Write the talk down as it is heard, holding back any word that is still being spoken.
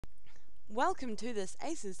Welcome to this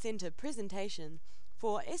ACES Centre presentation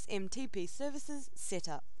for SMTP Services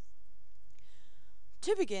Setup.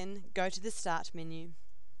 To begin, go to the Start menu.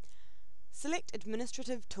 Select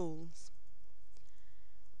Administrative Tools.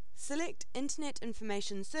 Select Internet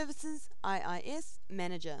Information Services IIS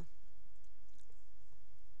Manager.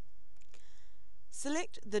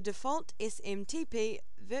 Select the default SMTP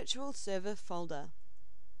Virtual Server folder.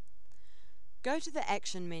 Go to the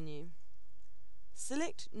Action menu.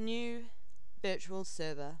 Select New Virtual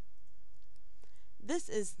Server. This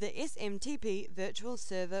is the SMTP Virtual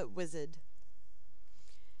Server wizard.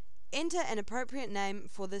 Enter an appropriate name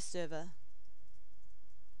for this server.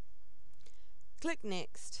 Click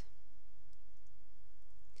Next.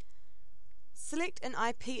 Select an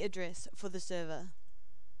IP address for the server.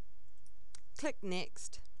 Click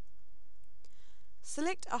Next.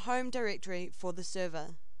 Select a home directory for the server.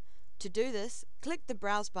 To do this, click the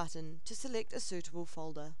Browse button to select a suitable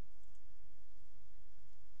folder.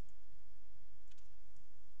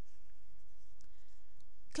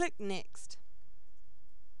 Click Next.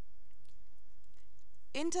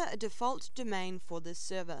 Enter a default domain for this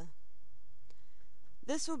server.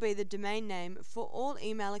 This will be the domain name for all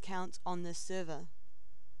email accounts on this server.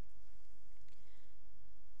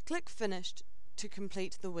 Click Finished to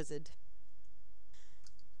complete the wizard.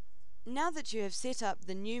 Now that you have set up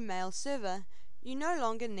the new mail server, you no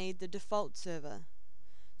longer need the default server.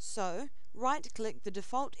 So, right-click the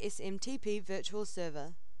default SMTP virtual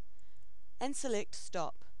server and select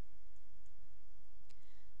Stop.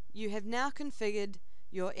 You have now configured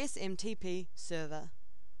your SMTP server.